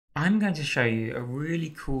I'm going to show you a really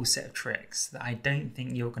cool set of tricks that I don't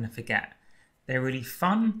think you're going to forget. They're really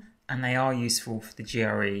fun and they are useful for the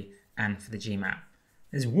GRE and for the GMAT.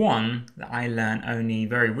 There's one that I learned only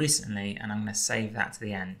very recently and I'm going to save that to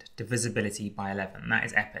the end. Divisibility by 11. That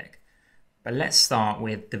is epic. But let's start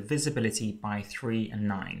with divisibility by 3 and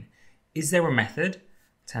 9. Is there a method?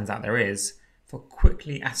 Turns out there is, for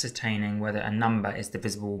quickly ascertaining whether a number is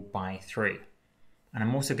divisible by 3. And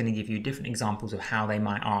I'm also going to give you different examples of how they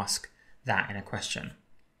might ask that in a question.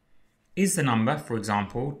 Is the number, for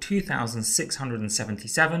example,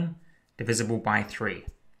 2,677 divisible by 3?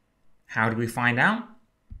 How do we find out?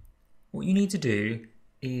 What you need to do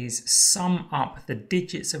is sum up the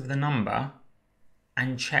digits of the number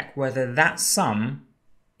and check whether that sum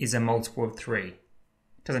is a multiple of 3. It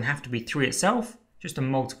doesn't have to be 3 itself, just a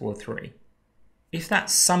multiple of 3. If that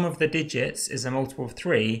sum of the digits is a multiple of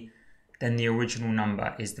 3, then the original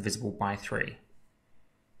number is divisible by 3.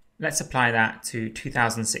 Let's apply that to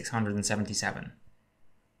 2,677.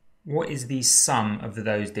 What is the sum of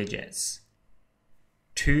those digits?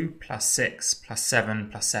 2 plus 6 plus 7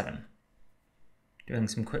 plus 7. Doing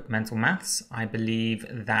some quick mental maths, I believe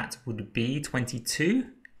that would be 22.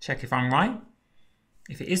 Check if I'm right.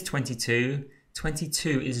 If it is 22,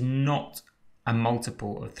 22 is not a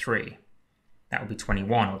multiple of 3. That would be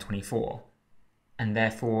 21 or 24. And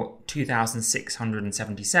therefore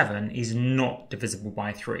 2,677 is not divisible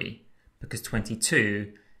by 3 because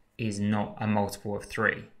 22 is not a multiple of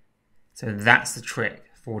 3. So that's the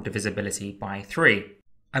trick for divisibility by 3.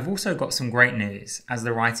 I've also got some great news, as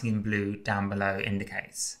the writing in blue down below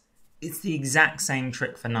indicates. It's the exact same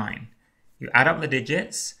trick for 9. You add up the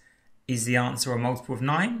digits. Is the answer a multiple of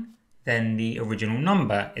 9? Then the original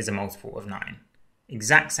number is a multiple of 9.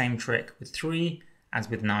 Exact same trick with 3 as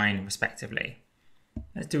with 9 respectively.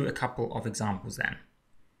 Let's do a couple of examples then.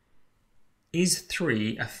 Is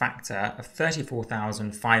 3 a factor of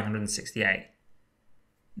 34,568?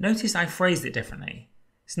 Notice I phrased it differently.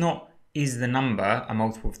 It's not, is the number a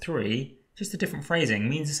multiple of 3? Just a different phrasing,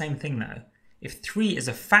 means the same thing though. If 3 is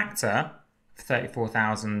a factor of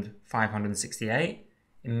 34,568,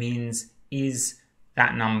 it means, is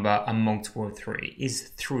that number a multiple of 3? Is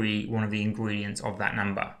 3 one of the ingredients of that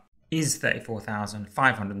number? Is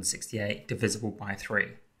 34,568 divisible by 3?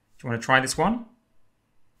 Do you want to try this one?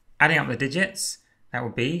 Adding up the digits, that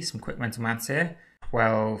would be, some quick mental maths here,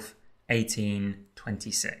 12, 18,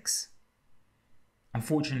 26.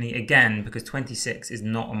 Unfortunately, again, because 26 is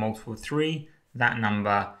not a multiple of 3, that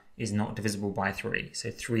number is not divisible by 3. So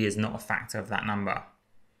 3 is not a factor of that number.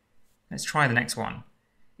 Let's try the next one.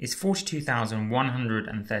 Is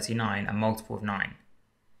 42,139 a multiple of 9?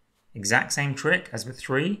 Exact same trick as with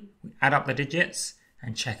 3. We add up the digits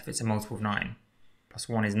and check if it's a multiple of 9. Plus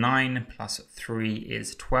 1 is 9, plus 3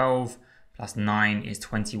 is 12, plus 9 is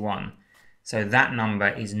 21. So that number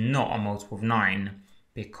is not a multiple of 9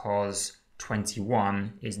 because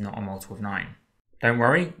 21 is not a multiple of 9. Don't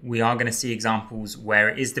worry, we are going to see examples where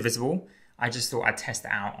it is divisible. I just thought I'd test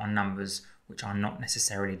it out on numbers which are not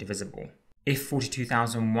necessarily divisible. If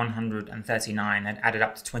 42,139 had added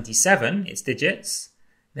up to 27, its digits,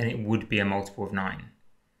 then it would be a multiple of 9.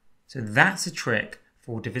 So that's a trick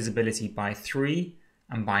for divisibility by 3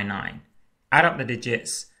 and by 9. Add up the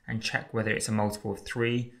digits and check whether it's a multiple of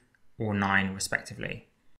 3 or 9 respectively.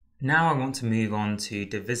 Now I want to move on to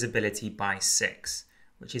divisibility by 6,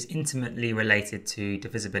 which is intimately related to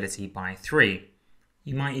divisibility by 3.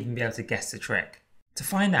 You might even be able to guess the trick. To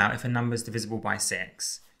find out if a number is divisible by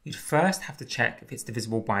 6, you'd first have to check if it's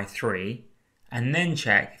divisible by 3 and then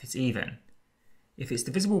check if it's even. If it's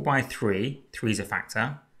divisible by 3, 3 is a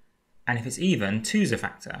factor, and if it's even, 2 is a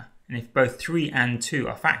factor. And if both 3 and 2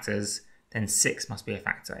 are factors, then 6 must be a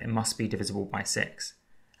factor. It must be divisible by 6.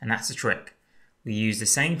 And that's the trick. We use the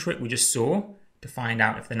same trick we just saw to find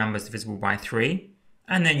out if the number is divisible by 3,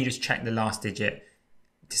 and then you just check the last digit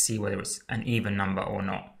to see whether it's an even number or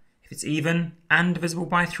not. If it's even and divisible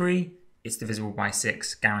by 3, it's divisible by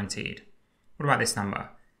 6, guaranteed. What about this number?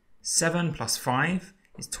 7 plus 5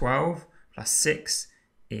 is 12, plus 6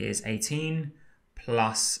 is 18,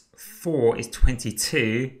 plus 4 is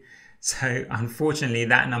 22. So unfortunately,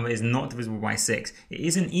 that number is not divisible by 6. It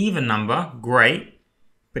is an even number, great,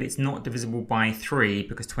 but it's not divisible by 3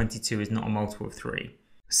 because 22 is not a multiple of 3.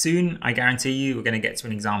 Soon, I guarantee you, we're going to get to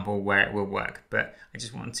an example where it will work, but I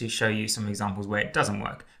just want to show you some examples where it doesn't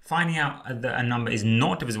work. Finding out that a number is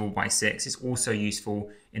not divisible by 6 is also useful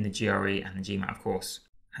in the GRE and the GMAT, of course.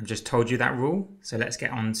 I've just told you that rule, so let's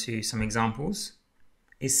get on to some examples.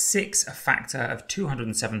 Is 6 a factor of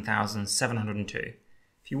 207,702?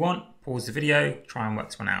 If you want, pause the video, try and work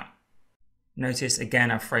this one out. Notice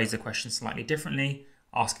again I've phrased the question slightly differently.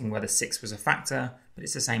 asking whether 6 was a factor, but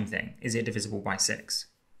it's the same thing. Is it divisible by 6?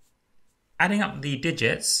 Adding up the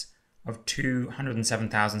digits of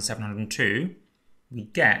 207,702, we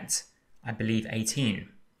get, I believe, 18.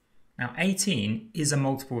 Now 18 is a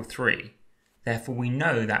multiple of 3. Therefore, we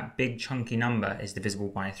know that big chunky number is divisible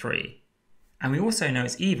by 3. And we also know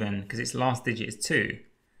it's even because its last digit is 2.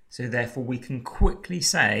 So therefore, we can quickly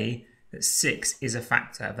say that 6 is a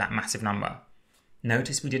factor of that massive number.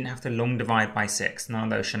 Notice we didn't have to long divide by 6, none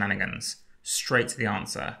of those shenanigans. Straight to the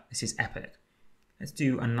answer. This is epic. Let's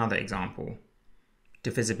do another example.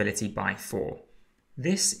 Divisibility by 4.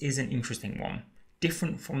 This is an interesting one,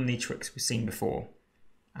 different from the tricks we've seen before.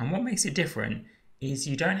 And what makes it different is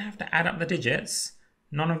you don't have to add up the digits,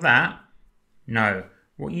 none of that. No,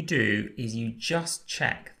 what you do is you just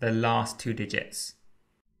check the last 2 digits.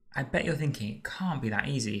 I bet you're thinking, it can't be that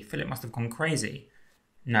easy. Philip must have gone crazy.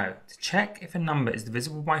 No, to check if a number is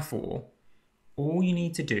divisible by 4, all you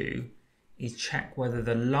need to do is check whether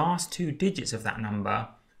the last 2 digits of that number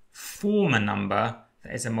form a number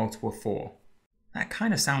that is a multiple of 4. That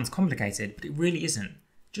kind of sounds complicated, but it really isn't.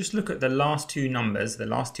 Just look at the last 2 numbers, the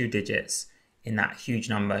last 2 digits in that huge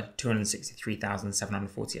number,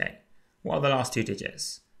 263,748. What are the last 2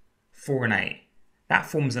 digits? 4 and 8. That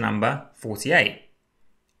forms the number 48.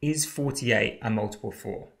 Is 48 a multiple of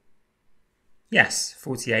 4? Yes,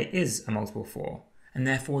 48 is a multiple of 4, and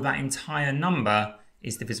therefore that entire number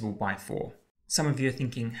is divisible by 4. Some of you are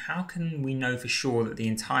thinking, how can we know for sure that the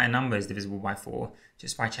entire number is divisible by 4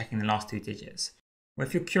 just by checking the last 2 digits? Well,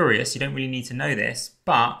 if you're curious, you don't really need to know this,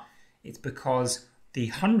 but it's because the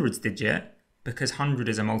hundreds digit, because 100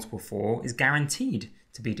 is a multiple of 4, is guaranteed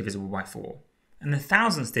to be divisible by 4. And the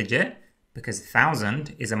thousands digit, because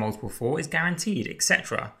 1000 is a multiple of 4, is guaranteed,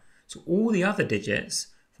 etc. So all the other digits,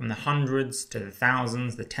 from the hundreds to the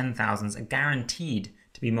thousands, the 10,000s, are guaranteed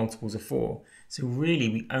to be multiples of 4. So really,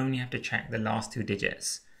 we only have to check the last 2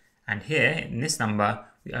 digits. And here, in this number,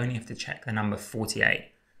 we only have to check the number 48.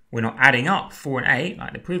 We're not adding up 4 and 8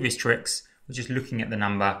 like the previous tricks, we're just looking at the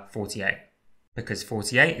number 48. Because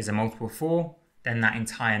 48 is a multiple of 4, then that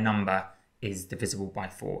entire number is divisible by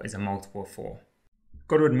 4, is a multiple of 4.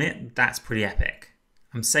 Got to admit, that's pretty epic.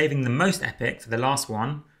 I'm saving the most epic for the last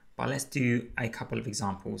one, but let's do a couple of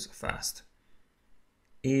examples first.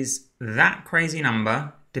 Is that crazy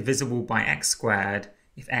number divisible by x squared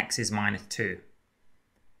if x is minus 2?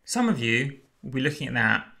 Some of you will be looking at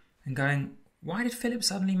that and going, why did Philip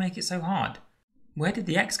suddenly make it so hard? Where did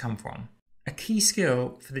the x come from? A key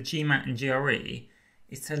skill for the GMAT and GRE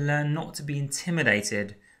is to learn not to be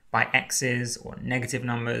intimidated by x's or negative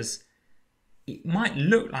numbers. It might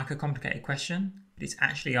look like a complicated question, but it's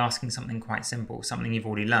actually asking something quite simple, something you've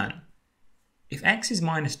already learned. If x is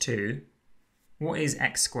minus 2, what is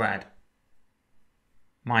x squared?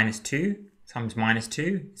 Minus 2 times minus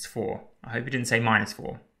 2 is 4. I hope you didn't say minus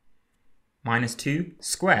 4. Minus 2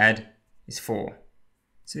 squared is 4.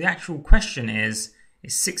 So the actual question is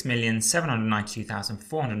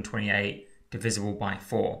 6,792,428 divisible by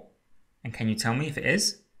 4? And can you tell me if it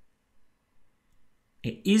is?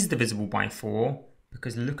 It is divisible by 4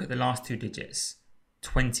 because look at the last 2 digits,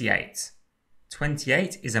 28.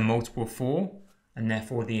 28 is a multiple of 4, and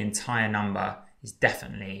therefore the entire number is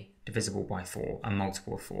definitely divisible by 4, a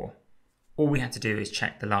multiple of 4. All we have to do is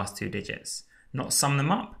check the last 2 digits, not sum them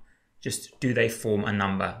up, just do they form a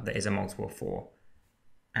number that is a multiple of 4.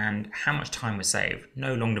 And how much time was saved?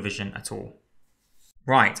 No long division at all.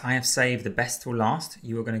 Right, I have saved the best till last.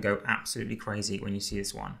 You are going to go absolutely crazy when you see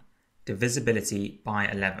this one. Divisibility by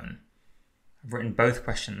 11. I've written both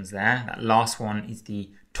questions there. That last one is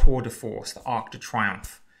the tour de force, the arc de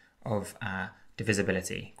triomphe of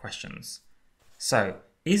divisibility questions. So,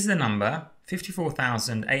 is the number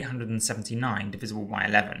 54,879 divisible by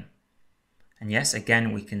 11? And yes,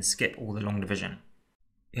 again, we can skip all the long division.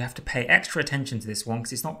 You have to pay extra attention to this one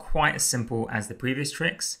because it's not quite as simple as the previous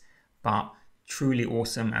tricks, but truly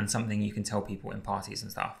awesome and something you can tell people in parties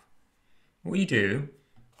and stuff. What you do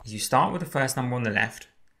is you start with the first number on the left,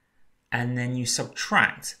 and then you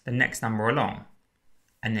subtract the next number along.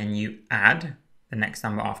 And then you add the next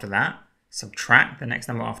number after that, subtract the next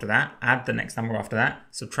number after that, add the next number after that,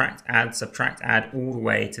 subtract, add all the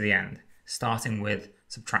way to the end, starting with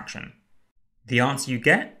subtraction. The answer you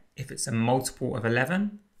get, if it's a multiple of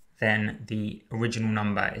 11, then the original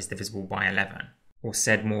number is divisible by 11. Or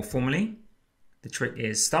said more formally, the trick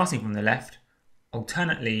is starting from the left,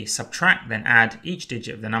 alternately subtract, then add each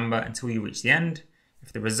digit of the number until you reach the end.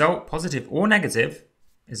 If the result, positive or negative,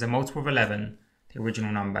 is a multiple of 11, the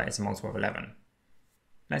original number is a multiple of 11.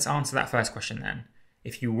 Let's answer that first question then.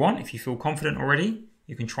 If you feel confident already,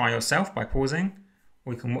 you can try yourself by pausing,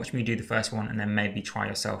 or you can watch me do the first one and then maybe try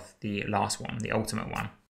yourself the last one, the ultimate one.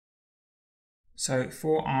 So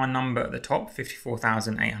for our number at the top,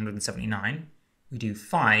 54,879, we do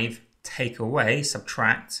 5, take away,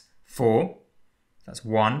 subtract 4, that's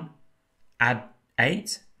 1, add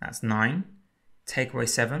 8, that's 9, take away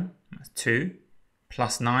 7, that's 2,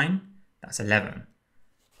 plus 9, that's 11.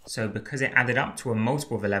 So because it added up to a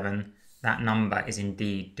multiple of 11, that number is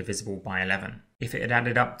indeed divisible by 11. If it had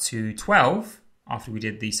added up to 12, after we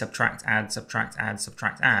did the subtract, add, subtract, add,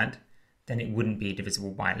 subtract, add, then it wouldn't be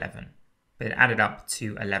divisible by 11. But it added up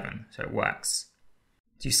to 11, so it works.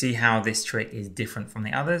 Do you see how this trick is different from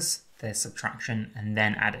the others? There's subtraction and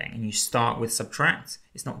then adding, and you start with subtract.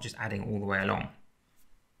 It's not just adding all the way along.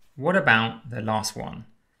 What about the last one?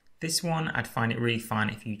 This one, I'd find it really fun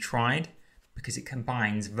if you tried, because it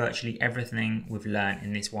combines virtually everything we've learned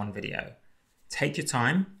in this one video. Take your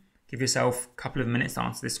time, give yourself a couple of minutes to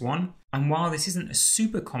answer this one. And while this isn't a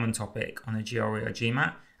super common topic on the GRE or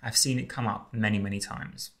GMAT, I've seen it come up many, many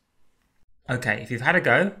times. Okay, if you've had a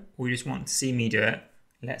go, or you just want to see me do it,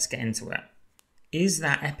 let's get into it. Is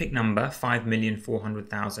that epic number,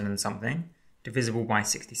 5,400,000 and something, divisible by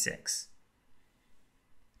 66?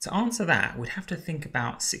 To answer that, we'd have to think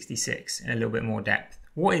about 66 in a little bit more depth.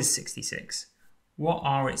 What is 66? What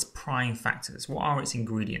are its prime factors? What are its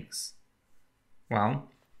ingredients? Well,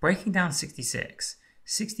 breaking down 66,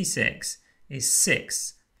 66 is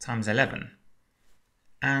 6 times 11.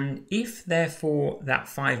 And if, therefore, that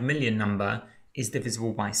 5 million number is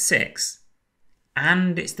divisible by 6,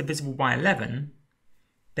 and it's divisible by 11,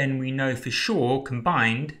 then we know for sure,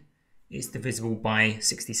 combined, it's divisible by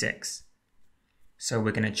 66. So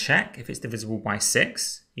we're going to check if it's divisible by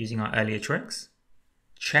 6, using our earlier tricks.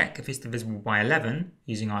 Check if it's divisible by 11,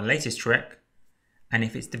 using our latest trick. And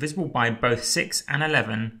if it's divisible by both 6 and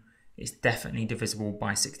 11, it's definitely divisible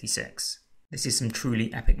by 66. This is some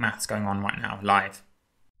truly epic maths going on right now, live.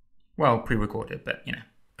 Well, pre-recorded, but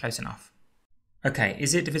close enough. Okay,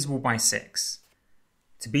 is it divisible by 6?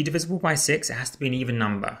 To be divisible by 6, it has to be an even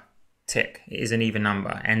number. Tick, it is an even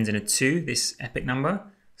number. Ends in a 2, this epic number,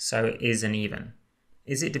 so it is an even.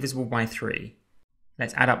 Is it divisible by 3?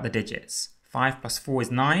 Let's add up the digits. 5 plus 4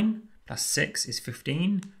 is 9, plus 6 is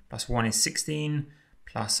 15, plus 1 is 16,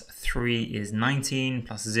 plus 3 is 19,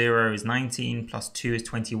 plus 0 is 19, plus 2 is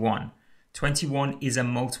 21. 21 is a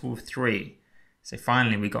multiple of 3. So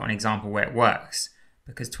finally, we got an example where it works.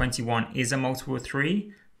 Because 21 is a multiple of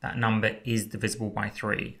 3, that number is divisible by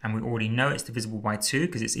 3. And we already know it's divisible by 2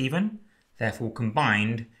 because it's even. Therefore,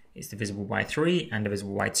 combined, it's divisible by 3 and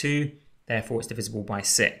divisible by 2. Therefore, it's divisible by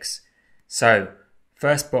 6. So,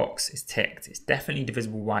 first box is ticked. It's definitely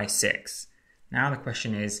divisible by 6. Now the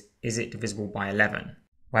question is it divisible by 11?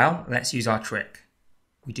 Well, let's use our trick.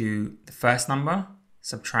 We do the first number,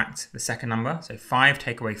 subtract the second number. So 5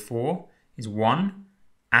 take away 4 is 1.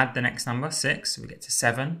 Add the next number, 6, so we get to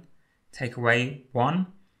 7. Take away 1,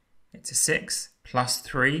 get to 6, plus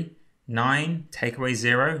 3, 9, take away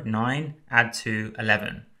 0, 9, add 2,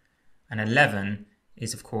 11. And 11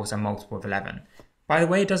 is, of course, a multiple of 11. By the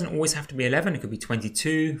way, it doesn't always have to be 11. It could be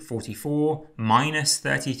 22, 44, minus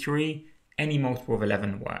 33. Any multiple of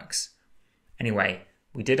 11 works. Anyway,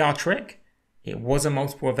 we did our trick. It was a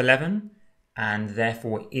multiple of 11, and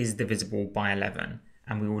therefore is divisible by 11.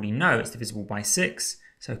 And we already know it's divisible by 6.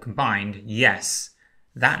 So combined, yes,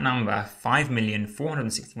 that number,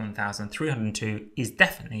 5,461,302, is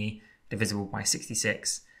definitely divisible by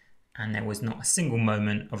 66. And there was not a single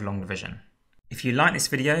moment of long division. If you like this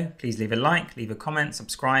video, please leave a like, leave a comment,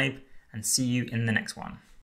 subscribe, and see you in the next one.